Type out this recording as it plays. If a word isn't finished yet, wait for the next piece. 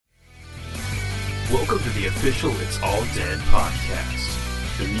Welcome to the official It's All Dead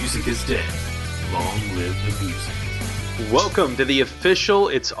podcast. The music is dead. Long live the music. Welcome to the official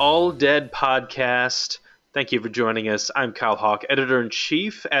It's All Dead podcast. Thank you for joining us. I'm Kyle Hawk,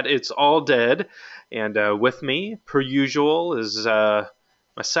 editor-in-chief at It's All Dead. And with me, per usual, is my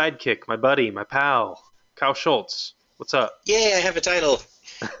sidekick, my buddy, my pal, Kyle Schultz. What's up? Yay, I have a title.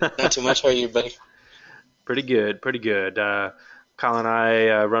 Not too much. How are you, buddy? Pretty good, pretty good. Kyle and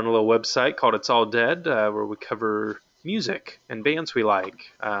I run a little website called It's All Dead, where we cover music and bands we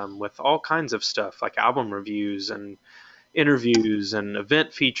like, with all kinds of stuff like album reviews and interviews and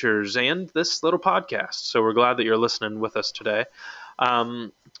event features and this little podcast. So we're glad that you're listening with us today. A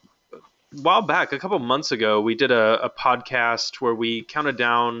while back, a couple months ago, we did a podcast where we counted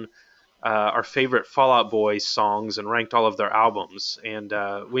down our favorite Fall Out Boy songs and ranked all of their albums. And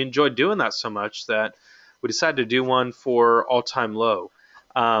we enjoyed doing that so much that we decided to do one for All Time Low.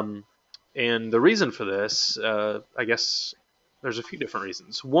 And the reason for this, I guess there's a few different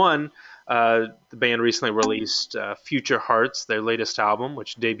reasons. One, the band recently released Future Hearts, their latest album,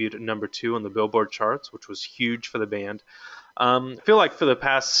 which debuted at number 2 on the Billboard charts, which was huge for the band. I feel like for the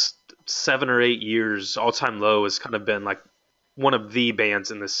past 7 or 8 years, All Time Low has kind of been like one of the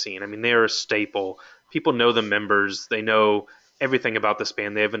bands in this scene. I mean, they are a staple. People know the members. They know everything about this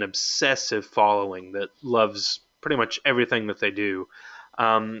band. They have an obsessive following that loves pretty much everything that they do.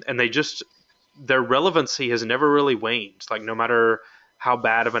 And their relevancy has never really waned. Like, no matter how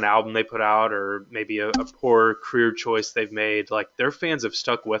bad of an album they put out or maybe a poor career choice they've made, like, their fans have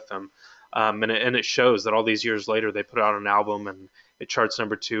stuck with them. And it shows that all these years later, they put out an album and it charts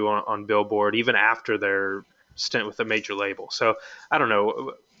number 2 on Billboard, even after their stint with a major label. So I don't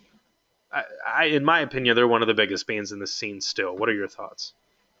know. In my opinion, they're one of the biggest bands in the scene still. What are your thoughts?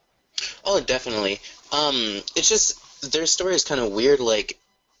 Oh, definitely. It's just their story is kind of weird. Like,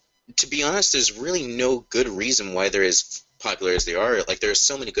 to be honest, there's really no good reason why they're as popular as they are. Like, there are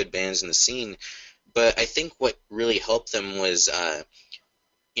so many good bands in the scene, but I think what really helped them was,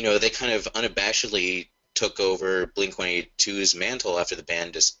 they kind of unabashedly took over Blink-182's mantle after the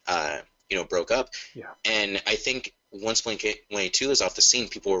band just, broke up. Yeah. And I think once Blink-182 is off the scene,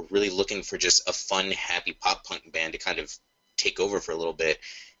 people were really looking for just a fun, happy pop-punk band to kind of take over for a little bit.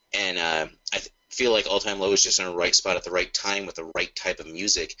 And I feel like All Time Low is just in the right spot at the right time with the right type of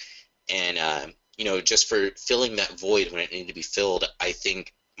music. And, just for filling that void when it needed to be filled, I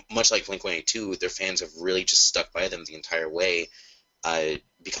think, much like Blink-182, their fans have really just stuck by them the entire way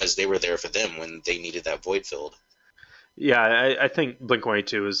because they were there for them when they needed that void filled. Yeah, I think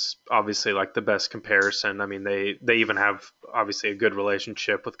Blink-182 is obviously like the best comparison. I mean, they even have obviously a good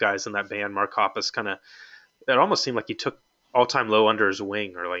relationship with guys in that band. Mark Hoppus it almost seemed like he took All Time Low under his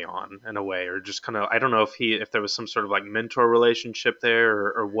wing early on in a way, or just kind of, I don't know if there was some sort of like mentor relationship there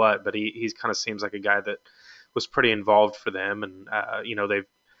or what, but he kind of seems like a guy that was pretty involved for them. And,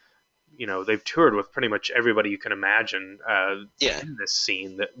 they've toured with pretty much everybody you can imagine in this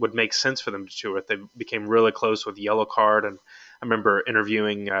scene that would make sense for them to tour with. They became really close with Yellowcard, and I remember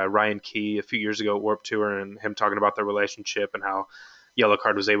interviewing Ryan Key a few years ago at Warped Tour and him talking about their relationship and how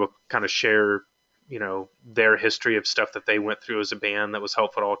Yellowcard was able to kind of share, their history of stuff that they went through as a band that was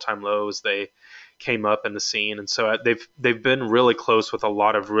helpful to All Time Low as they came up in the scene. And so they've been really close with a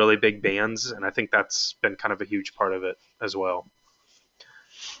lot of really big bands, and I think that's been kind of a huge part of it as well.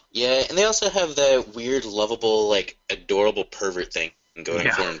 Yeah, and they also have that weird, lovable, like, adorable pervert thing going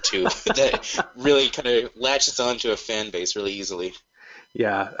for them, too, that really kind of latches onto a fan base really easily.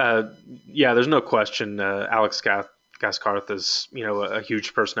 Yeah, there's no question Alex Gaskarth is, a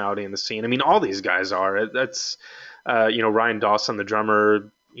huge personality in the scene. I mean, all these guys are. That's, Ryan Dawson, the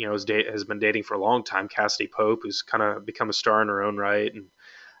drummer, has been dating for a long time. Cassidy Pope, who's kind of become a star in her own right,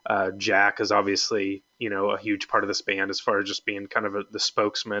 and Jack is obviously, a huge part of this band as far as just being kind of the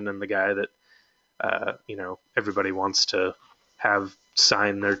spokesman and the guy that, everybody wants to have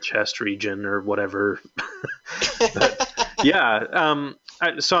sign their chest region or whatever. But, yeah.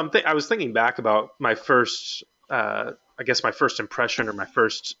 I was thinking back about my first, my first impression or my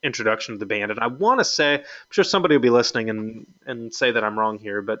first introduction to the band. And I want to say, I'm sure somebody will be listening and say that I'm wrong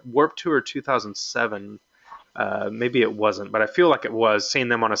here, but Warped Tour 2007, maybe it wasn't, but I feel like it was, seeing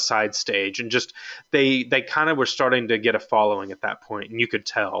them on a side stage, and just they kind of were starting to get a following at that point, and you could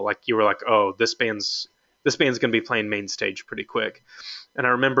tell, like, you were like, oh, this band's going to be playing main stage pretty quick. And I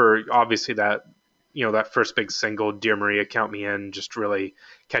remember obviously that that first big single, Dear Maria, Count Me In, just really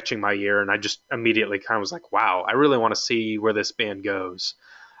catching my ear, and I just immediately kind of was like, wow, I really want to see where this band goes.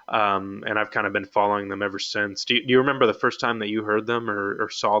 And I've kind of been following them ever since. Do you remember the first time that you heard them or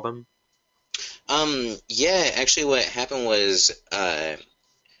saw them? Yeah, actually what happened was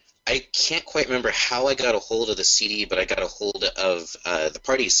I I can't quite remember how I got a hold of the CD, but I got a hold of the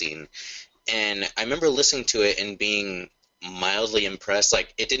Party Scene, and I remember listening to it and being mildly impressed.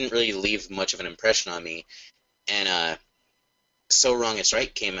 Like, it didn't really leave much of an impression on me, and So Wrong It's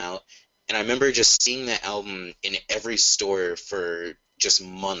Right came out, and I remember just seeing that album in every store for just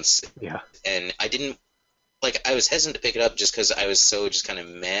months, Yeah. and I didn't, like, I was hesitant to pick it up just because I was so just kind of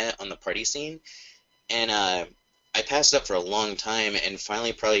meh on the Party Scene, and I passed it up for a long time, and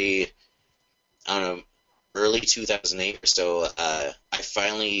finally probably, I don't know, early 2008 or so, I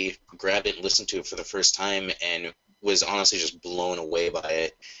finally grabbed it and listened to it for the first time, and was honestly just blown away by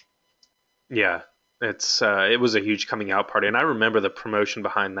it. Yeah, it was a huge coming out party, and I remember the promotion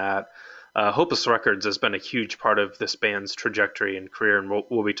behind that. Hopeless Records has been a huge part of this band's trajectory and career, and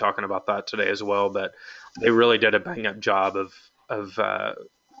we'll be talking about that today as well. But they really did a bang up job of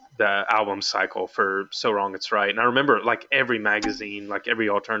the album cycle for So Wrong It's Right. And I remember, like, every magazine, like every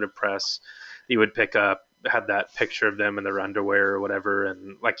alternative press you would pick up had that picture of them in their underwear or whatever,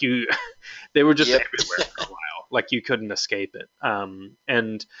 and like they were just Yep. everywhere for a while. Like, you couldn't escape it.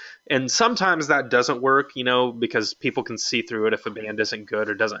 And sometimes that doesn't work, because people can see through it if a band isn't good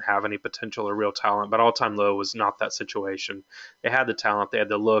or doesn't have any potential or real talent. But All Time Low was not that situation. They had the talent, they had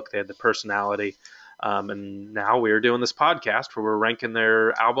the look, they had the personality. And now we're doing this podcast where we're ranking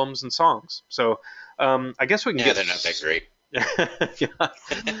their albums and songs. So I guess we can Yeah, they're not that great. Yeah.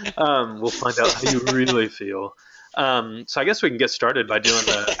 We'll find out how you really feel. So I guess we can get started by doing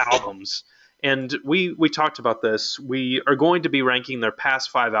the albums. And we talked about this. We are going to be ranking their past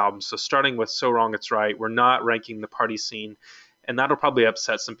 5 albums. So starting with So Wrong It's Right, we're not ranking the Party Scene. And that'll probably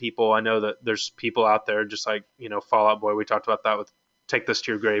upset some people. I know that there's people out there just like, Fall Out Boy. We talked about that with Take This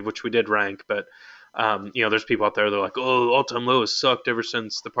to Your Grave, which we did rank. But, there's people out there that are like, oh, All Time Low has sucked ever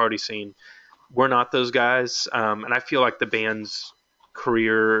since the Party Scene. We're not those guys. And I feel like the band's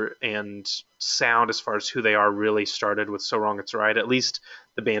career and sound as far as who they are really started with So Wrong It's Right, at least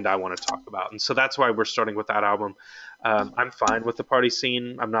the band I want to talk about. And so that's why we're starting with that album. I'm fine with the Party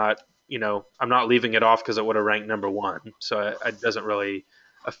Scene. I'm not leaving it off because it would have ranked number 1. So it doesn't really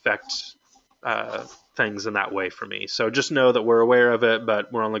affect things in that way for me. So just know that we're aware of it,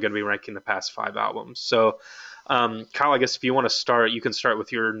 but we're only going to be ranking the past 5 albums. So Kyle, I guess if you want to start, you can start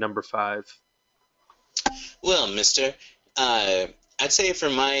with your number 5. Well, mister, I'd say for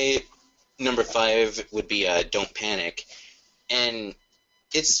my number 5 would be Don't Panic. And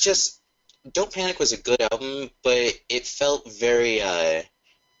it's just, Don't Panic was a good album, but it felt very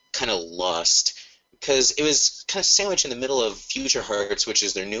kind of lost. Because it was kind of sandwiched in the middle of Future Hearts, which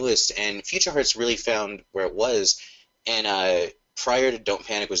is their newest, and Future Hearts really found where it was. And prior to Don't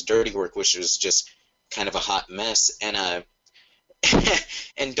Panic was Dirty Work, which was just kind of a hot mess. And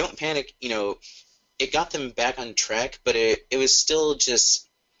and Don't Panic, it got them back on track, but it was still just,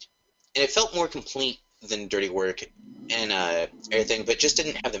 and it felt more complete than Dirty Work and everything, but just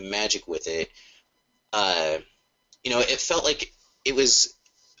didn't have the magic with it. It felt like it was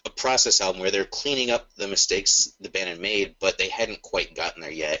a process album where they're cleaning up the mistakes the band had made, but they hadn't quite gotten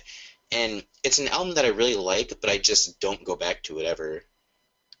there yet. And it's an album that I really like, but I just don't go back to it ever.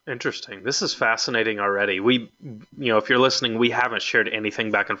 Interesting. This is fascinating already. If you're listening, we haven't shared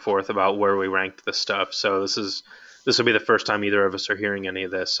anything back and forth about where we ranked this stuff. So this will be the first time either of us are hearing any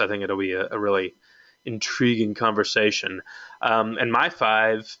of this. I think it'll be a really intriguing conversation. And my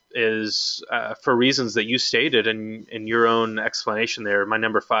 5 is, for reasons that you stated in your own explanation there, my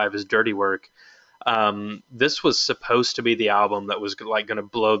number 5 is Dirty Work. This was supposed to be the album that was like going to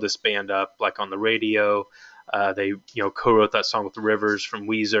blow this band up, like on the radio. They co-wrote that song with Rivers from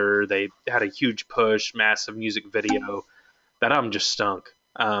Weezer. They had a huge push, massive music video. That album just stunk.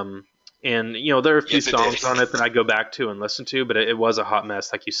 And there are a few songs on it that I go back to and listen to, but it was a hot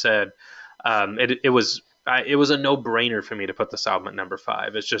mess, like you said. It was a no-brainer for me to put this album at number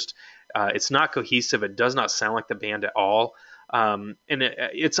 5. It's just it's not cohesive. It does not sound like the band at all. And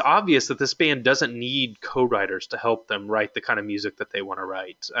it's obvious that this band doesn't need co-writers to help them write the kind of music that they want to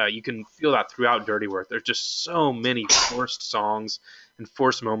write. You can feel that throughout Dirty Work. There's just so many forced songs and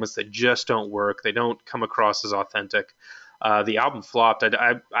forced moments that just don't work. They don't come across as authentic. The album flopped.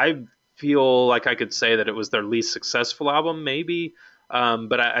 I feel like I could say that it was their least successful album, maybe,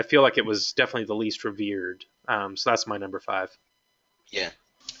 but I feel like it was definitely the least revered. So that's my number 5. Yeah.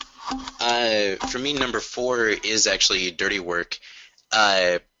 For me, number 4 is actually Dirty Work.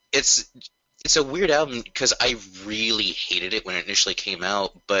 It's a weird album because I really hated it when it initially came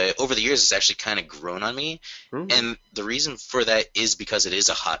out, but over the years it's actually kind of grown on me. And the reason for that is because it is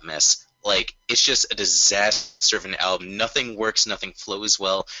a hot mess. Like, it's just a disaster of an album. Nothing works, nothing flows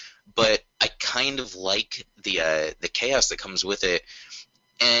well, but I kind of like the chaos that comes with it.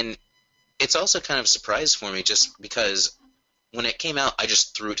 And it's also kind of a surprise for me just because when it came out, I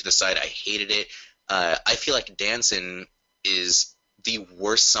just threw it to the side. I hated it. I feel like Dancin' is the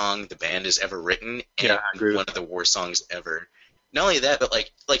worst song the band has ever written, Yeah, and I agree one with of the worst songs ever. Not only that, but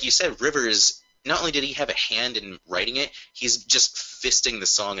like you said, Rivers. Not only did he have a hand in writing it, he's just fisting the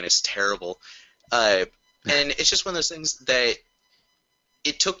song, and it's terrible. Uh, and it's just one of those things that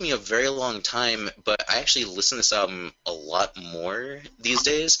it took me a very long time, but I actually listen to this album a lot more these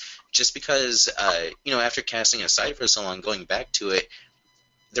days, just because, after casting it aside for so long, going back to it,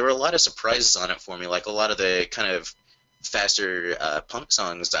 there were a lot of surprises on it for me, like a lot of the kind of faster punk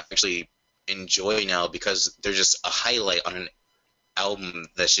songs I actually enjoy now because they're just a highlight on an album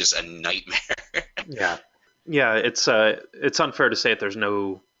that's just a nightmare. Yeah. Yeah, it's unfair to say that there's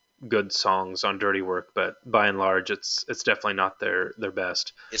no good songs on Dirty Work, but by and large, it's definitely not their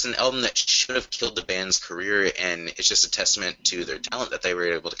best. It's an album that should have killed the band's career, and it's just a testament to their talent that they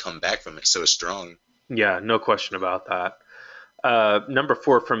were able to come back from it so strong. Yeah, no question about that. Number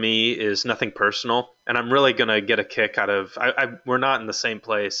 4 for me is Nothing Personal, and I'm really gonna get a kick out of. We're not in the same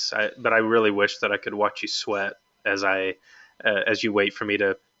place, but I really wish that I could watch you sweat as you wait for me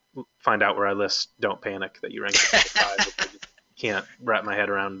to find out where I list Don't Panic that you ranked at number 5. Which I just can't wrap my head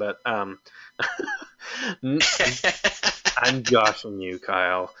around, but I'm joshing you,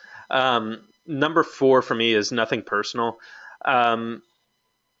 Kyle. Number 4 for me is Nothing Personal.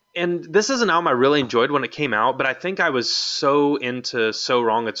 And this is an album I really enjoyed when it came out, but I think I was so into So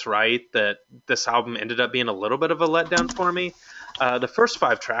Wrong It's Right that this album ended up being a little bit of a letdown for me. The first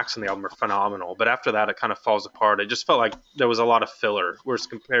 5 tracks on the album are phenomenal, but after that it kind of falls apart. It just felt like there was a lot of filler, whereas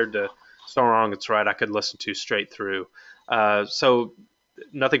compared to So Wrong It's Right, I could listen to straight through. So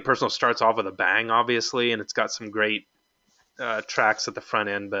Nothing Personal starts off with a bang, obviously, and it's got some great tracks at the front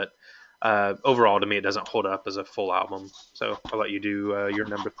end, but overall, to me, it doesn't hold up as a full album. So I'll let you do your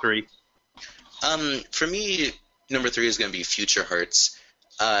number 3. For me, number 3 is going to be Future Hearts.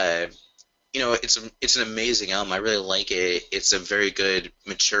 It's an amazing album. I really like it. It's a very good,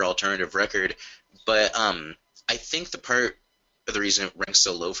 mature alternative record. But I think the part of the reason it ranks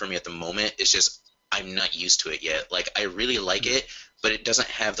so low for me at the moment is just I'm not used to it yet. Like, I really like it, but it doesn't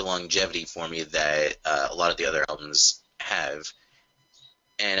have the longevity for me that a lot of the other albums have.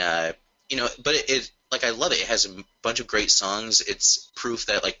 And but it like I love it. It has a bunch of great songs. It's proof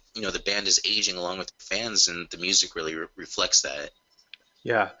that the band is aging along with the fans, and the music really reflects that.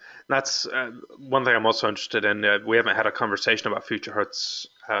 Yeah, that's one thing I'm also interested in. We haven't had a conversation about Future Hearts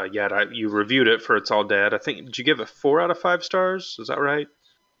yet. You reviewed it for It's All Dead. I think, did you give it 4 out of 5 stars? Is that right?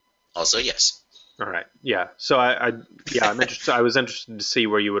 Also, yes. All right. Yeah. So I'm interested. I was interested to see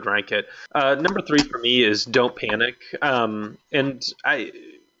where you would rank it. Number 3 for me is Don't Panic, and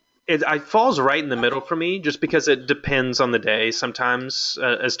it falls right in the middle for me, just because it depends on the day sometimes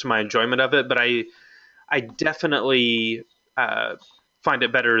as to my enjoyment of it. But I definitely find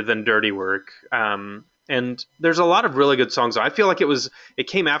it better than Dirty Work. And there's a lot of really good songs. I feel like it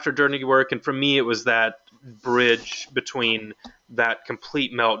came after Dirty Work, and for me, it was that bridge between that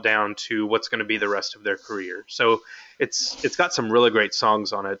complete meltdown to what's going to be the rest of their career. So it's got some really great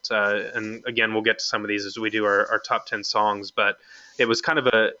songs on it. And again, we'll get to some of these as we do our top 10 songs, but it was kind of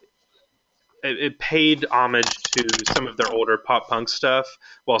it paid homage to some of their older pop punk stuff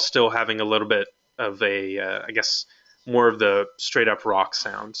while still having a little bit of I guess, more of the straight up rock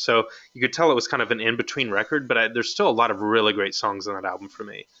sound. So you could tell it was kind of an in between record, but there's still a lot of really great songs on that album for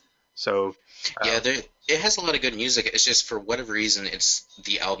me. So yeah, it has a lot of good music. It's just for whatever reason, it's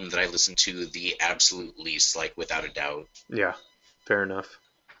the album that I listen to the absolute least, like without a doubt. Yeah, fair enough.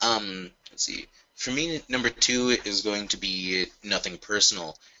 Let's see. For me, number 2 is going to be Nothing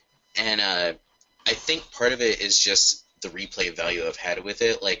Personal, and I think part of it is just the replay value I've had with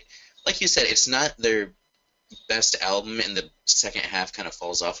it. Like you said, it's not their best album, and the second half kind of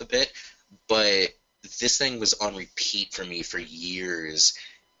falls off a bit, but this thing was on repeat for me for years,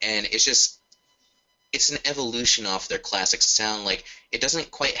 and it's an evolution off their classic sound. Like, it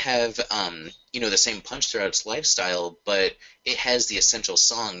doesn't quite have the same punch throughout its lifestyle, but it has the essential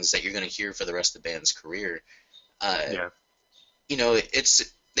songs that you're going to hear for the rest of the band's career. Yeah.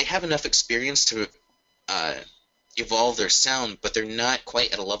 They have enough experience to evolve their sound, but they're not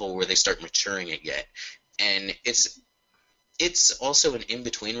quite at a level where they start maturing it yet. And it's also an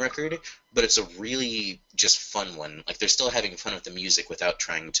in-between record, but it's a really just fun one. Like, they're still having fun with the music without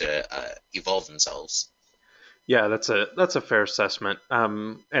trying to evolve themselves. Yeah, that's a fair assessment.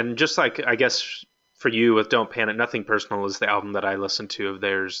 And just like, I guess, for you with Don't Panic, Nothing Personal is the album that I listen to of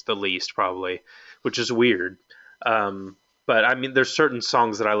theirs the least, probably, which is weird. But I mean, there's certain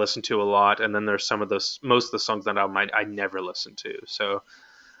songs that I listen to a lot, and then there's most of the songs on that album I never listen to. So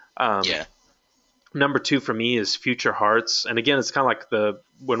Yeah. Number 2 for me is Future Hearts, and again, it's kind of like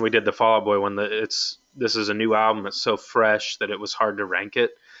when we did the Fall Out Boy one. This is a new album. It's so fresh that it was hard to rank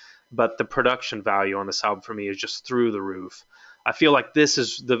it, but the production value on this album for me is just through the roof. I feel like this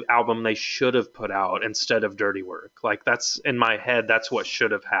is the album they should have put out instead of Dirty Work. Like, that's in my head, that's what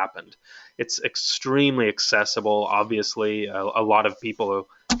should have happened. It's extremely accessible. Obviously, a lot of people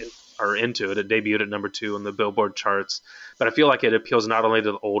are into it. It debuted at number 2 on the Billboard charts, but I feel like it appeals not only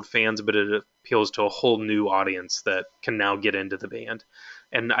to the old fans, but it appeals to a whole new audience that can now get into the band.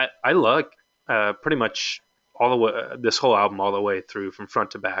 And I like pretty much all the way, this whole album all the way through from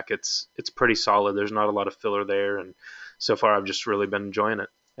front to back. It's pretty solid. There's not a lot of filler there, and so far I've just really been enjoying it.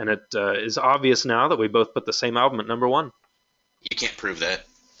 And it is obvious now that we both put the same album at number 1. You can't prove that.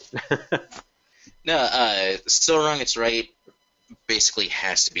 No, So Wrong It's Right basically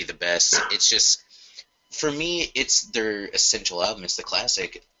has to be the best. It's just, for me, it's their essential album. It's the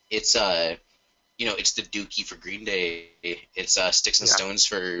classic. It's it's the Dookie for Green Day. It's Sticks and Stones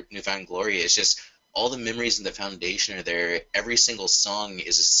for New Found Glory. It's just all the memories and the foundation are there. Every single song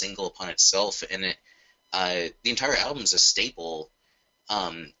is a single upon itself, and the entire album is a staple.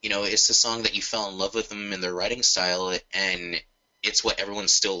 It's the song that you fell in love with them and their writing style, and it's what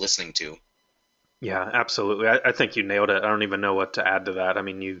everyone's still listening to. Yeah, absolutely. I think you nailed it. I don't even know what to add to that. I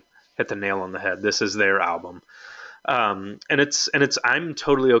mean, you hit the nail on the head. This is their album. And I'm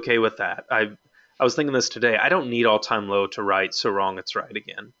totally okay with that. I was thinking this today. I don't need All Time Low to write So Wrong It's Right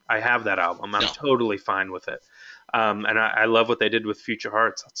again. I have that album. I'm totally fine with it. And I love what they did with Future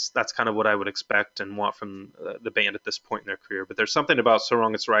Hearts. That's kind of what I would expect and want from the band at this point in their career. But there's something about So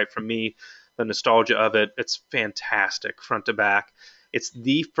Wrong It's Right for me, the nostalgia of it. It's fantastic front to back. It's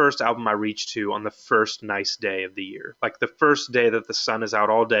the first album I reached to on the first nice day of the year. Like the first day that the sun is out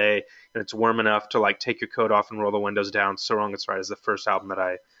all day and it's warm enough to like take your coat off and roll the windows down. So Wrong It's Right is the first album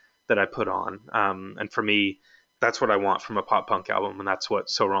that I put on. And for me, that's what I want from a pop punk album, and that's what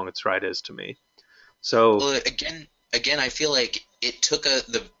So Wrong It's Right is to me. So well, again, I feel like it took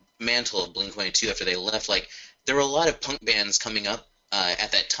the mantle of Blink-182 after they left. Like, there were a lot of punk bands coming up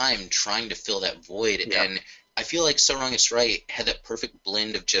at that time trying to fill that void, and I feel like So Wrong It's Right had that perfect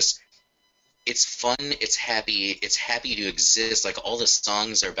blend of just, it's fun, it's happy to exist. Like, all the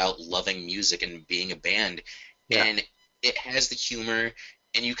songs are about loving music and being a band, and it has the humor,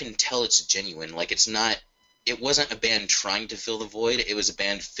 and you can tell it's genuine. Like, it wasn't a band trying to fill the void, it was a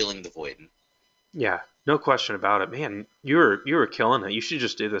band filling the void. Yeah, no question about it, man. You were killing it. You should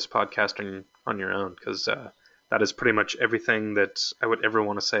just do this podcast on your own, because that is pretty much everything that I would ever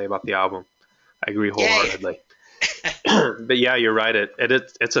want to say about the album. I agree wholeheartedly. But yeah, you're right.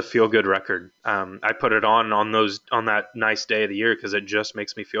 It's a feel good record. I put it on that nice day of the year because it just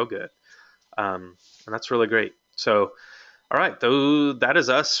makes me feel good, and that's really great. So, all right, though, that is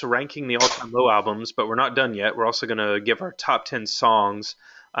us ranking the All Time Low albums, but we're not done yet. We're also going to give our top 10 songs.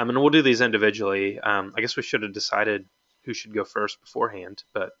 And we'll do these individually. I guess we should have decided who should go first beforehand,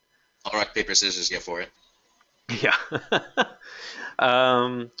 but I'll rock, paper, scissors, get for it. Yeah.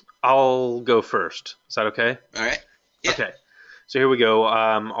 I'll go first. Is that okay? All right. Yeah. Okay. So here we go.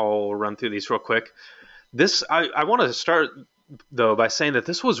 I'll run through these real quick. I want to start, though, by saying that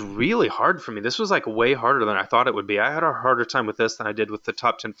this was really hard for me. This was like way harder than I thought it would be. I had a harder time with this than I did with the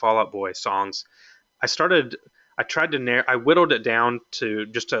top 10 Fall Out Boy songs. I whittled it down to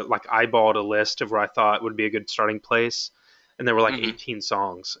just like eyeballed a list of where I thought would be a good starting place. And there were like 18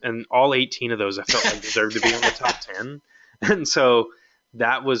 songs, and all 18 of those I felt like deserved to be on the top 10. And so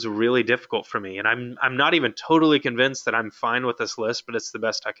that was really difficult for me. And I'm not even totally convinced that I'm fine with this list, but it's the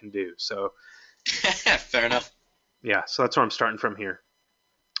best I can do. So fair enough. Yeah. So that's where I'm starting from here.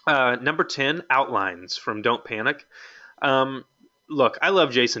 Number 10, Outlines from Don't Panic. Look, I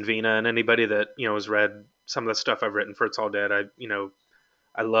love Jason Vina, and anybody that, has read some of the stuff I've written for It's All Dead,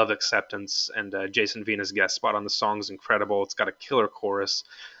 I love Acceptance, and Jason Vina's guest spot on the song is incredible. It's got a killer chorus.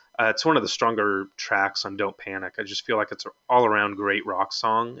 It's one of the stronger tracks on Don't Panic. I just feel like it's an all-around great rock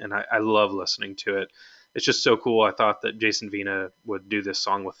song, and I love listening to it. It's just so cool. I thought that Jason Vina would do this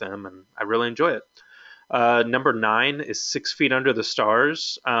song with them, and I really enjoy it. Number 9 is 6 Feet Under the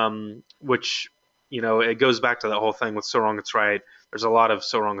Stars, which, it goes back to that whole thing with So Wrong It's Right. There's a lot of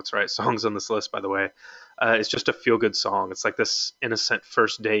So Wrong It's Right songs on this list, by the way. It's just a feel-good song. It's like this innocent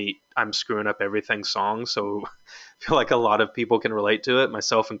first date, I'm screwing up everything song. So I feel like a lot of people can relate to it,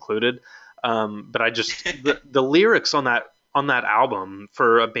 myself included. But I just the lyrics on that album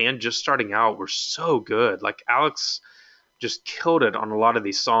for a band just starting out were so good. Like Alex just killed it on a lot of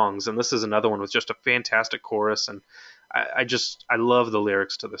these songs, and this is another one with just a fantastic chorus. And I love the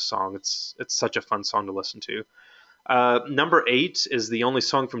lyrics to this song. It's such a fun song to listen to. Number 8 is the only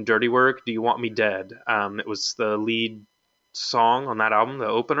song from Dirty Work, Do You Want Me Dead? It was the lead song on that album, the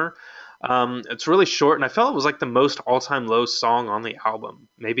opener. It's really short, and I felt it was like the most all-time low song on the album.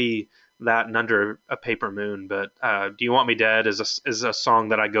 Maybe that and Under a Paper Moon, but Do You Want Me Dead is a song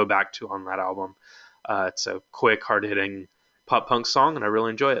that I go back to on that album. It's a quick, hard-hitting pop punk song, and I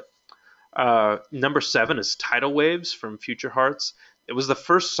really enjoy it. Number 7 is Tidal Waves from Future Hearts. It was the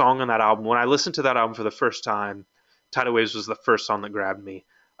first song on that album. When I listened to that album for the first time, Tidal Waves was the first song that grabbed me.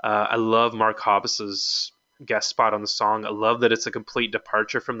 I love Mark Hoppus's guest spot on the song. I love that it's a complete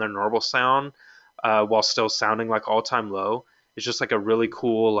departure from their normal sound, while still sounding like All Time Low. It's just like a really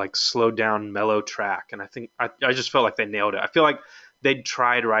cool, like slowed down, mellow track, and I think I just felt like they nailed it. I feel like they'd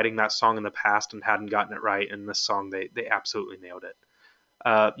tried writing that song in the past and hadn't gotten it right, and this song they absolutely nailed it.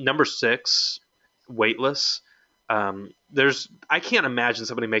 Number 6, Weightless. I can't imagine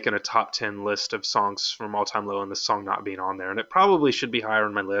somebody making a top 10 list of songs from All Time Low and this song not being on there, and it probably should be higher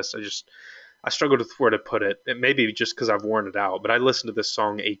on my list. I struggled with where to put it. It may be just because I've worn it out, but I listened to this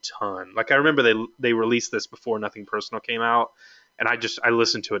song a ton. Like, I remember they released this before Nothing Personal came out, and I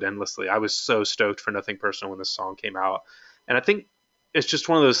listened to it endlessly. I was so stoked for Nothing Personal when this song came out, and I think it's just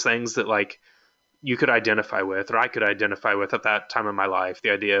one of those things that, like, you could identify with, or I could identify with at that time in my life.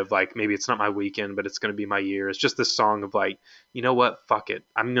 The idea of, like, maybe it's not my weekend, but it's going to be my year. It's just this song of, like, you know what, fuck it.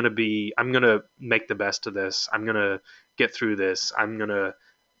 I'm going to make the best of this. I'm going to get through this. I'm going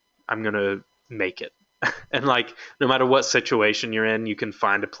to make it. And, like, no matter what situation you're in, you can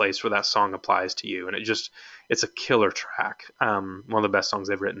find a place where that song applies to you. And it's a killer track. One of the best songs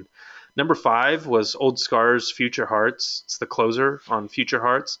they've written. Number 5 was Old Scars, Future Hearts. It's the closer on Future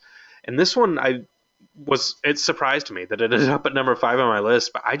Hearts. And this one, it surprised me that it ended up at number 5 on my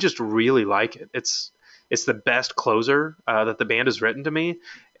list, but I just really like it. It's the best closer that the band has written to me,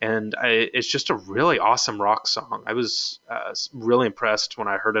 and it's just a really awesome rock song. I was really impressed when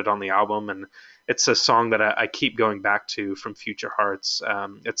I heard it on the album, and it's a song that I keep going back to from Future Hearts.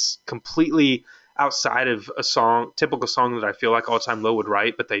 It's completely outside of typical song that I feel like All Time Low would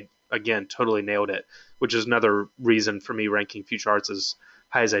write, but they, again, totally nailed it, which is another reason for me ranking Future Hearts as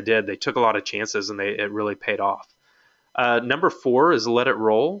high as I did. They took a lot of chances, and it really paid off. Number 4 is Let It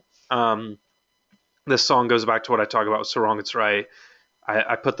Roll. This song goes back to what I talk about with So Wrong It's Right.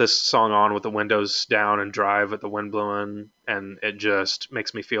 I put this song on with the windows down and drive with the wind blowing, and it just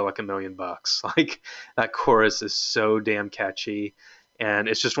makes me feel like $1 million. Like, that chorus is so damn catchy, and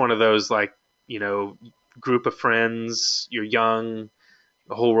it's just one of those, like, you know, group of friends, you're young,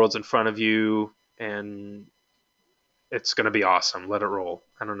 the whole world's in front of you, and it's going to be awesome. Let it roll.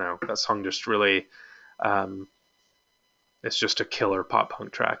 I don't know. That song just really, it's just a killer pop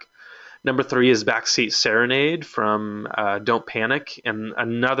punk track. Number 3 is Backseat Serenade from Don't Panic, and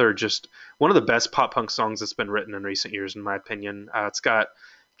another just one of the best pop punk songs that's been written in recent years, in my opinion. It's got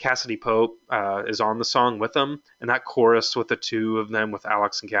Cassidy Pope is on the song with them, and that chorus with the two of them, with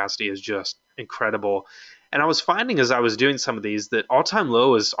Alex and Cassidy, is just incredible. And I was finding as I was doing some of these that All Time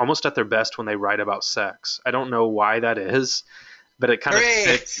Low is almost at their best when they write about sex. I don't know why that is, but it kind of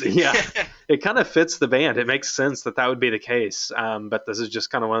fits. Yeah, it kind of fits the band. It makes sense that would be the case. But this is just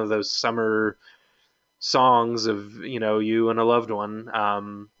kind of one of those summer songs of, you know, you and a loved one.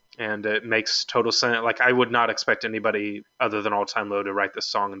 And it makes total sense. Like, I would not expect anybody other than All Time Low to write this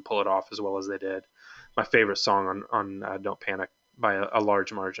song and pull it off as well as they did. My favorite song on Don't Panic by a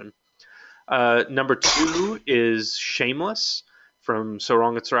large margin. Number 2 is Shameless from So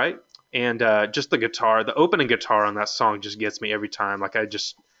Wrong It's Right. And just the guitar, the opening guitar on that song just gets me every time. Like, I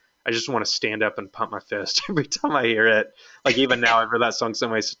just want to stand up and pump my fist every time I hear it. Like, even now, I've heard that song so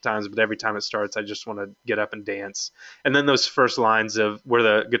many times, but every time it starts, I just want to get up and dance. And then those first lines of where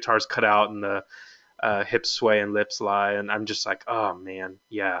the guitar's cut out and the hips sway and lips lie, and I'm just like, oh man,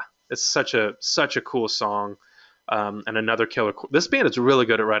 yeah, it's such a cool song. And another killer. This band is really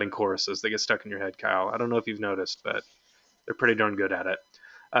good at writing choruses. They get stuck in your head, Kyle. I don't know if you've noticed, but they're pretty darn good at it.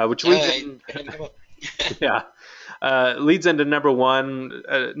 Which leads leads into number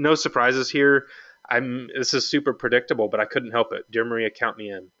 1. No surprises here. This is super predictable, but I couldn't help it. Dear Maria, Count Me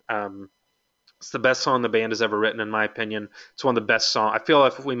In. It's the best song the band has ever written, in my opinion. It's one of the best songs. I feel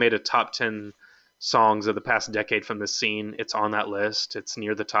like if we made a top 10 songs of the past decade from this scene, it's on that list. It's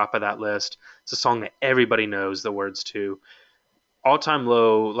near the top of that list. It's a song that everybody knows the words to. All Time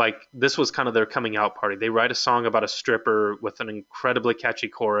Low, like, this was kind of their coming out party. They write a song about a stripper with an incredibly catchy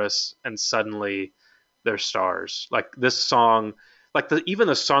chorus, and suddenly they're stars. Like, this song, like, even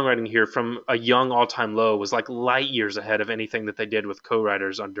the songwriting here from a young All Time Low was like light years ahead of anything that they did with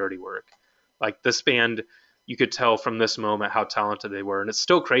co-writers on Dirty Work. Like, this band, you could tell from this moment how talented they were. And it's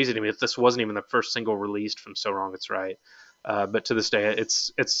still crazy to me that this wasn't even the first single released from So Wrong It's Right. But to this day, it's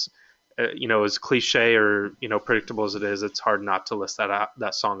as cliche or predictable as it is, it's hard not to list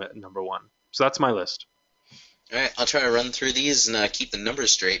that song at number one. So that's my list. All right, I'll try to run through these and keep the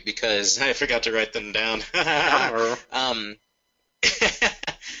numbers straight because I forgot to write them down.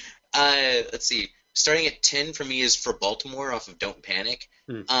 Let's see. Starting at 10 for me is For Baltimore off of Don't Panic.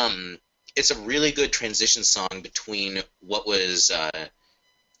 It's a really good transition song between what was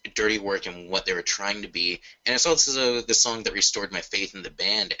Dirty Work and what they were trying to be, and it's also the song that restored my faith in the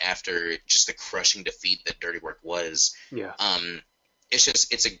band after just the crushing defeat that Dirty Work was. Yeah.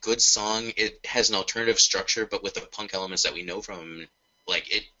 It's a good song. It has an alternative structure, but with the punk elements that we know from them,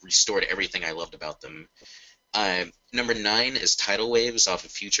 it restored everything I loved about them. Number 9 is Tidal Waves off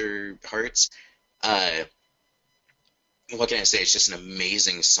of Future Hearts. What can I say? It's just an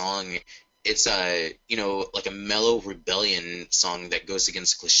amazing song. It's a mellow rebellion song that goes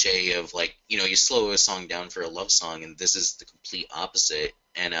against the cliche of you slow a song down for a love song, and this is the complete opposite.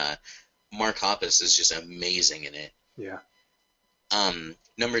 And Mark Hoppus is just amazing in it. Yeah.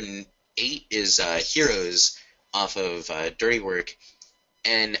 Number 8 is Heroes off of Dirty Work,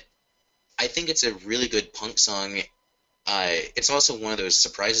 and I think it's a really good punk song. It's also one of those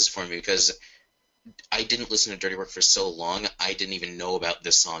surprises for me because I didn't listen to Dirty Work for so long. I didn't even know about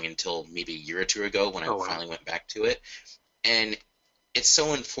this song until maybe a year or two ago when I finally went back to it. And it's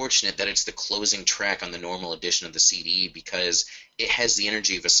so unfortunate that it's the closing track on the normal edition of the CD because it has the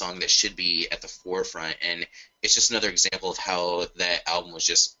energy of a song that should be at the forefront. And it's just another example of how that album was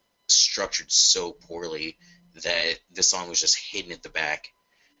just structured so poorly that the song was just hidden at the back.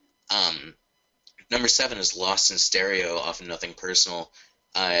 Number 7 is Lost in Stereo off of Nothing Personal.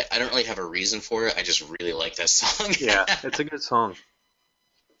 I don't really have a reason for it. I just really like that song. Yeah, it's a good song.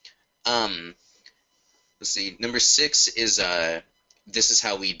 Let's see. Number 6 is This Is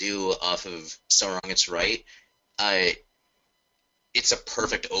How We Do off of So Wrong It's Right. It's a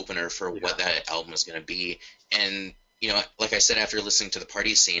perfect opener for what that album is going to be. And, like I said, after listening to The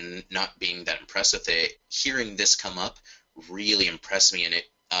Party Scene, not being that impressed with it, hearing this come up really impressed me, and it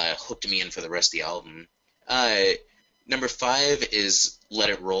hooked me in for the rest of the album. Number 5 is Let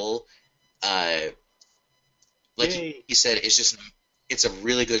It Roll. He said, it's a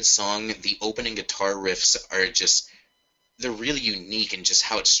really good song. The opening guitar riffs are they're really unique in just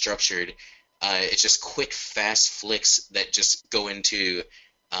how it's structured. It's just quick, fast flicks that just go into,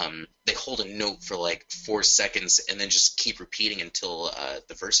 they hold a note for 4 seconds and then just keep repeating until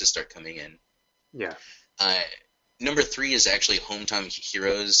the verses start coming in. Yeah. Number 3 is actually Hometown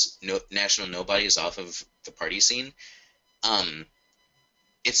Heroes, National Nobodies off of The Party Scene.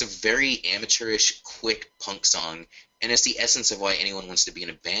 It's a very amateurish, quick punk song, and it's the essence of why anyone wants to be in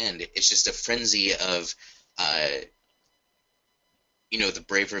a band. It's just a frenzy of, the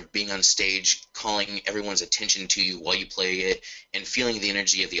bravery of being on stage, calling everyone's attention to you while you play it, and feeling the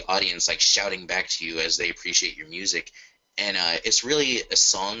energy of the audience, shouting back to you as they appreciate your music. And it's really a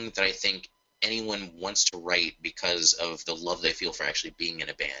song that I think anyone wants to write because of the love they feel for actually being in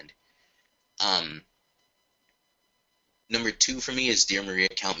a band. Number 2 for me is Dear Maria,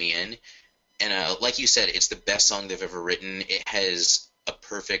 Count Me In. And like you said, it's the best song they've ever written. It has a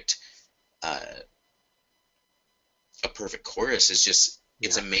perfect chorus.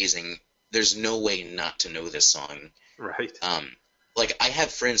 It's amazing. There's no way not to know this song. Right. I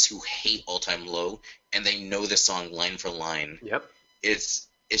have friends who hate All Time Low, and they know this song line for line. Yep. It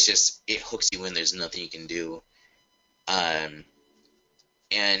hooks you in. There's nothing you can do. And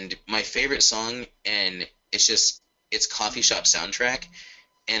my favorite song, and it's Coffee Shop Soundtrack,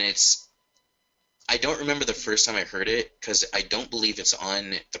 and I don't remember the first time I heard it because I don't believe it's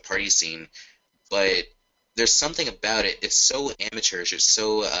on The Party Scene, but there's something about it. It's so amateurish. It's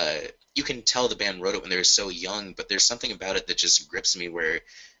so you can tell the band wrote it when they were so young, but there's something about it that just grips me where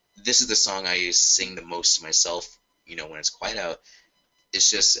this is the song I sing the most to myself, when it's quiet out. It's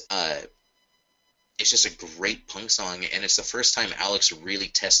just a great punk song, and it's the first time Alex really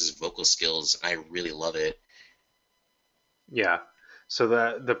tests his vocal skills, and I really love it. Yeah. So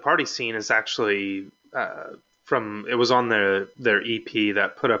the Party Scene is actually it was on their EP,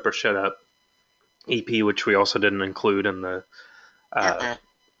 that Put Up or Shut Up EP, which we also didn't include in the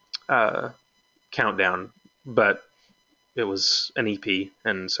countdown, but it was an EP,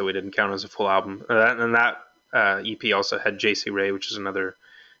 and so we didn't count it as a full album. And that EP also had JC Ray, which is another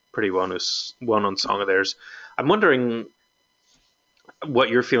pretty well-known song of theirs. I'm wondering what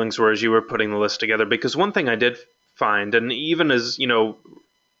your feelings were as you were putting the list together, because one thing I did find, and even as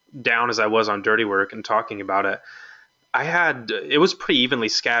down as I was on Dirty Work and talking about it, it was pretty evenly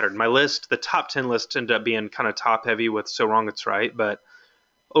scattered. My list, the top 10 list ended up being kind of top heavy with So Wrong It's Right, but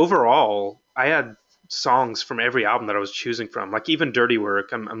overall, I had songs from every album that I was choosing from. Like even Dirty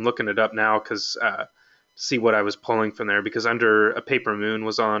Work, I'm looking it up now because see what I was pulling from there because Under a Paper Moon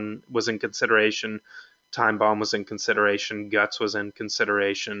was in consideration, Time Bomb was in consideration, Guts was in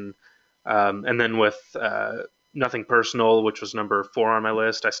consideration, and then with Nothing Personal, which was number 4 on my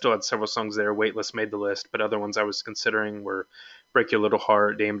list, I still had several songs there. Weightless made the list, but other ones I was considering were Break Your Little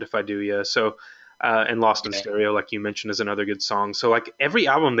Heart, Damned If I Do Ya. So and Lost in Yeah. Stereo, like you mentioned, is another good song. So like every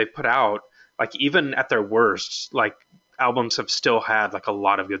album they put out, like even at their worst, like albums have still had like a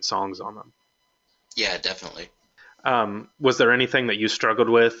lot of good songs on them. Yeah, definitely. Was there anything that you struggled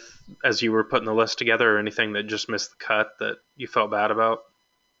with as you were putting the list together, or anything that just missed the cut that you felt bad about?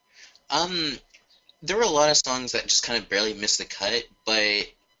 Um, there were a lot of songs that just kind of barely missed the cut, but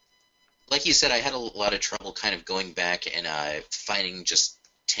like you said, I had a lot of trouble kind of going back and finding just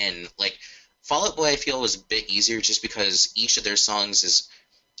 10. Like, Fall Out Boy, I feel, was a bit easier just because each of their songs is.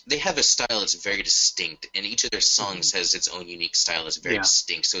 They have a style that's very distinct, and each of their songs has its own unique style that's very Yeah.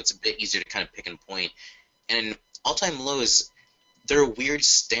 distinct, so it's a bit easier to kind of pick and point. And All Time Low is. They're a weird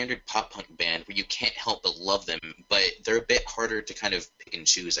standard pop punk band where you can't help but love them, but they're a bit harder to kind of pick and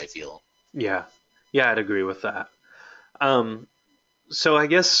choose, I feel. Yeah, yeah, I'd agree with that. Um, so I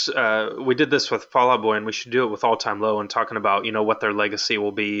guess we did this with Fall Out Boy, and we should do it with All Time Low, and talking about what their legacy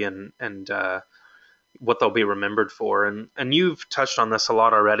will be and what they'll be remembered for. And you've touched on this a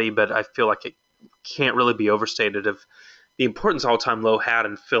lot already, but I feel like it can't really be overstated of the importance All Time Low had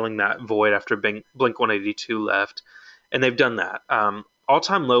in filling that void after Blink 182 left, and they've done that. All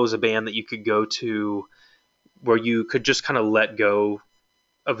Time Low is a band that you could go to where you could just kind of let go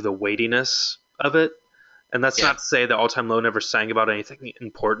of the weightiness of it. And that's Yeah. not to say that All Time Low never sang about anything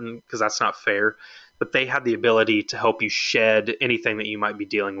important, because that's not fair. But they had the ability to help you shed anything that you might be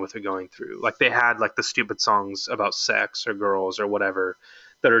dealing with or going through. Like they had like the stupid songs about sex or girls or whatever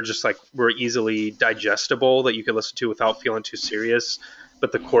that are just like were easily digestible that you could listen to without feeling too serious.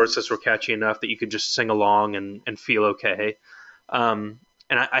 But the choruses were catchy enough that you could just sing along and feel okay. And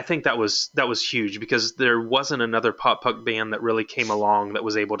I think that was huge because there wasn't another pop punk band that really came along that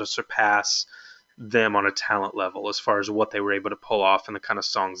was able to surpass them on a talent level as far as what they were able to pull off and the kind of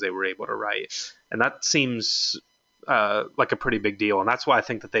songs they were able to write. And that seems like a pretty big deal. And that's why I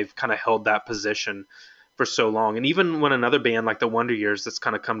think that they've kind of held that position for so long. And even when another band like the Wonder Years that's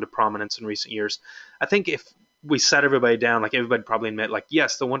kind of come to prominence in recent years, I think if we set everybody down, like everybody probably admit, like,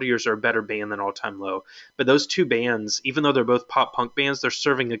 yes, the Wonder Years are a better band than All Time Low. But those two bands, even though they're both pop punk bands, they're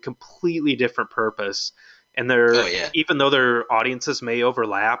serving a completely different purpose. And they're Oh, yeah. even though their audiences may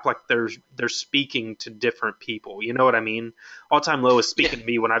overlap, like they're speaking to different people. You know what I mean? All Time Low is speaking Yeah. to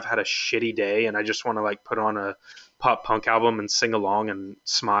me when I've had a shitty day and I just want to like put on a pop punk album and sing along and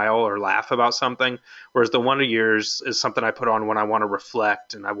smile or laugh about something. Whereas the Wonder Years is something I put on when I want to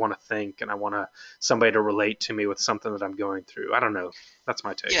reflect and I want to think and I want somebody to relate to me with something that I'm going through. I don't know. That's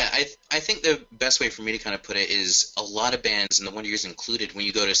my take. Yeah, I think the best way for me to kind of put it is a lot of bands, and the Wonder Years included, when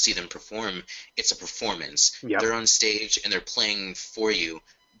you go to see them perform, it's a performance. Yep. They're on stage and they're playing for you.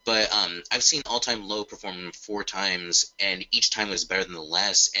 But I've seen All Time Low perform 4 times, and each time was better than the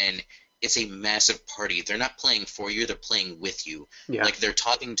last. And it's a massive party. They're not playing for you; they're playing with you. Yeah. Like they're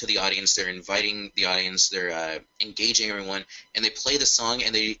talking to the audience, they're inviting the audience, they're engaging everyone, and they play the song,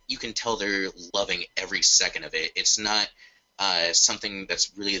 and you can tell they're loving every second of it. It's not something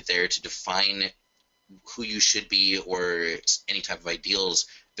that's really there to define who you should be or any type of ideals.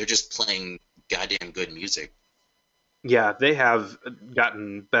 They're just playing goddamn good music. Yeah, they have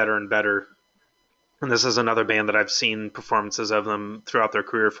gotten better and better. And this is another band that I've seen performances of them throughout their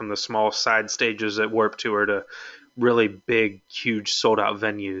career, from the small side stages at Warped Tour to really big, huge, sold out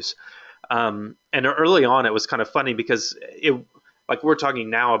venues. And early on, it was kind of funny because like we're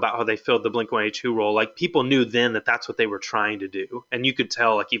talking now about how they filled the Blink 182 role. Like people knew then that that's what they were trying to do, and you could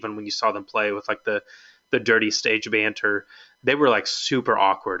tell, like even when you saw them play with like the dirty stage banter, they were like super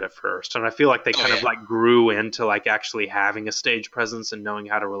awkward at first, and I feel like they kind of like grew into like actually having a stage presence and knowing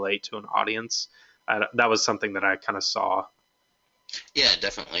how to relate to an audience. That was something that I kind of saw. Yeah,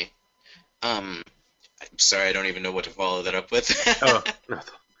 definitely. I'm sorry, I don't even know what to follow that up with. Oh, no.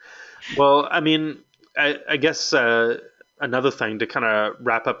 Well, I mean, I guess another thing to kind of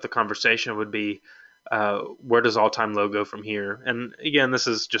wrap up the conversation would be where does All Time Low go from here? And again, this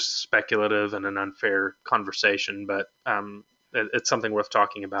is just speculative and an unfair conversation, but it's something worth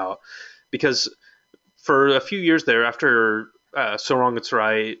talking about because for a few years there, after So Wrong It's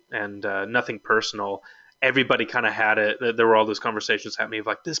Right and Nothing Personal, everybody kind of had it. There were all those conversations happening of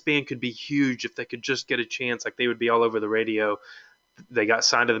like, this band could be huge if they could just get a chance. Like, they would be all over the radio. They got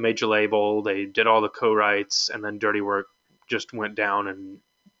signed to the major label. They did all the co-writes, and then Dirty Work just went down in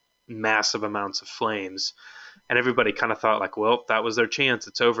massive amounts of flames. And everybody kind of thought like, well, that was their chance.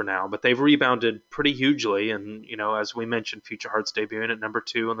 It's over now. But they've rebounded pretty hugely. And, you know, as we mentioned, Future Hearts debuting at number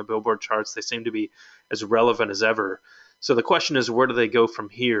 2 on the Billboard charts, they seem to be as relevant as ever. So the question is, where do they go from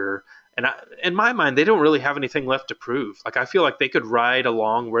here? And in my mind, they don't really have anything left to prove. Like, I feel like they could ride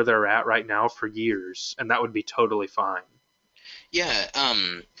along where they're at right now for years, and that would be totally fine. Yeah,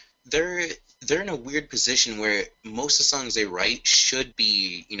 they're in a weird position where most of the songs they write should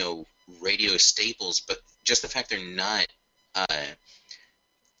be, you know, radio staples, but just the fact they're not,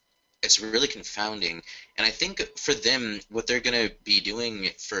 it's really confounding. And I think for them, what they're going to be doing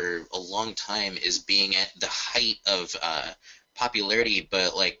for a long time is being at the height of popularity,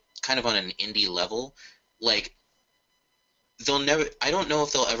 but like kind of on an indie level. Like, I don't know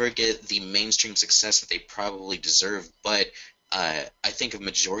if they'll ever get the mainstream success that they probably deserve, but I think a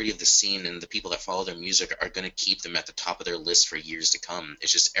majority of the scene and the people that follow their music are going to keep them at the top of their list for years to come.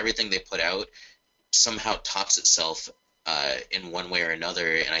 It's just everything they put out somehow tops itself in one way or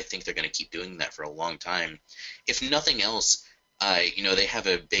another, and I think they're going to keep doing that for a long time. If nothing else, you know, they have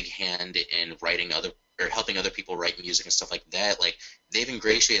a big hand in writing or helping other people write music and stuff like that. Like, they've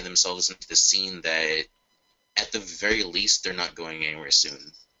ingratiated themselves into the scene that, at the very least, they're not going anywhere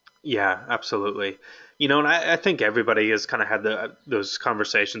soon. Yeah, absolutely. You know, and I think everybody has kind of had those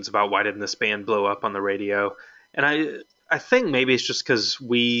conversations about why didn't this band blow up on the radio. And I think maybe it's just because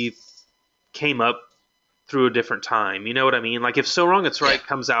we came up through a different time. You know what I mean? Like, if So Wrong It's Right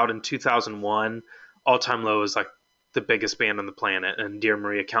comes out in 2001, All Time Low is like the biggest band on the planet, and Dear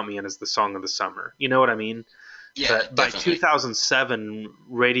Maria, Count Me In is the song of the summer. You know what I mean? Yeah, but by definitely. 2007,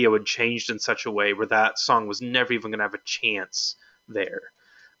 radio had changed in such a way where that song was never even going to have a chance there.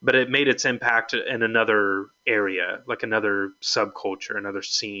 But it made its impact in another area, like another subculture, another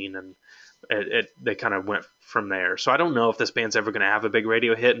scene, and they kind of went from there. So I don't know if this band's ever going to have a big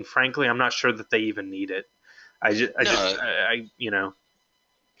radio hit, and frankly, I'm not sure that they even need it. You know.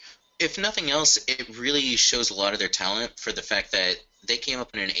 If nothing else, it really shows a lot of their talent for the fact that they came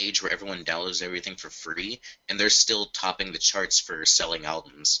up in an age where everyone downloads everything for free, and they're still topping the charts for selling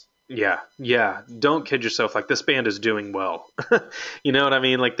albums. Yeah. Don't kid yourself. Like, this band is doing well. You know what I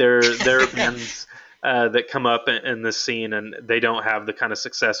mean? Like, there are bands that come up in this scene, and they don't have the kind of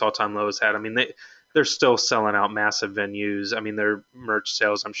success All Time Low has had. I mean, they're still selling out massive venues. I mean, their merch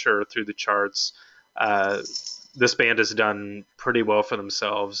sales, I'm sure, are through the charts. This band has done pretty well for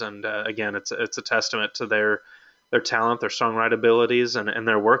themselves, and again, it's a testament to their talent, their songwriting abilities, and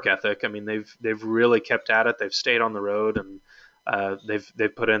their work ethic. I mean, they've really kept at it. They've stayed on the road, and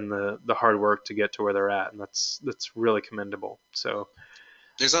they've put in the hard work to get to where they're at, and that's really commendable. So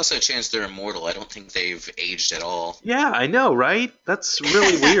there's also a chance they're immortal. I don't think they've aged at all. Yeah, I know, right? That's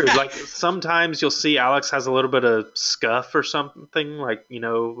really weird. Like, sometimes you'll see Alex has a little bit of scuff or something, like, you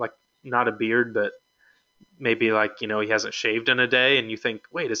know, like not a beard, but maybe like, you know, he hasn't shaved in a day, and you think,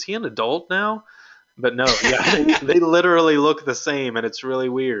 wait, is he an adult now? But no, yeah, they literally look the same, and it's really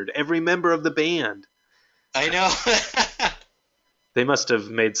weird. Every member of the band. I know. They must have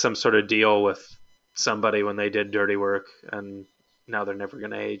made some sort of deal with somebody when they did Dirty Work, and now they're never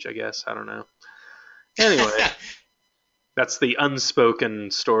going to age, I guess. I don't know. Anyway, that's the unspoken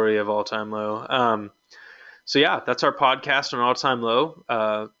story of All Time Low. So yeah, that's our podcast on All Time Low.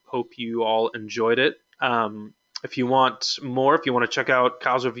 Hope you all enjoyed it. If you want more, if you want to check out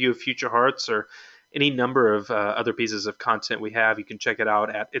Kyle's review of Future Hearts or any number of other pieces of content we have, you can check it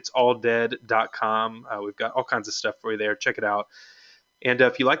out at itsalldead.com. We've got all kinds of stuff for you there. Check it out. And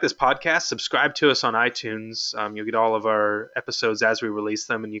if you like this podcast, subscribe to us on iTunes. You'll get all of our episodes as we release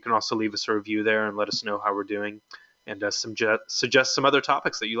them, and you can also leave us a review there and let us know how we're doing, and suggest some other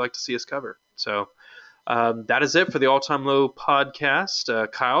topics that you'd like to see us cover. So that is it for the All Time Low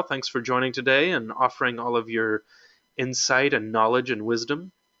podcast. Kyle, thanks for joining today and offering all of your insight and knowledge and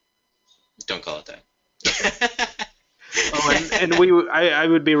wisdom. Don't call it that. I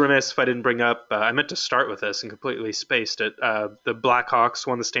would be remiss if I didn't bring up, I meant to start with this and completely spaced it. The Blackhawks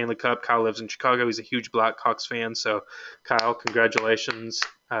won the Stanley Cup. Kyle lives in Chicago. He's a huge Blackhawks fan. So, Kyle, congratulations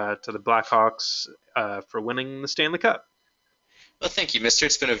to the Blackhawks for winning the Stanley Cup. Well, thank you, mister.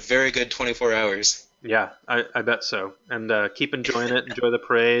 It's been a very good 24 hours. Yeah, I bet so. And keep enjoying it. Enjoy the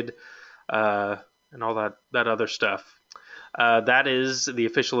parade and all that other stuff. That is the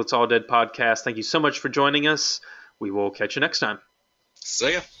official It's All Dead podcast. Thank you so much for joining us. We will catch you next time.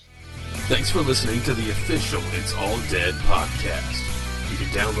 See ya. Thanks for listening to the official It's All Dead podcast. You can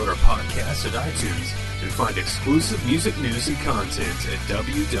download our podcast at iTunes and find exclusive music news and content at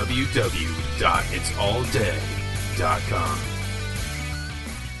www.itsalldead.com.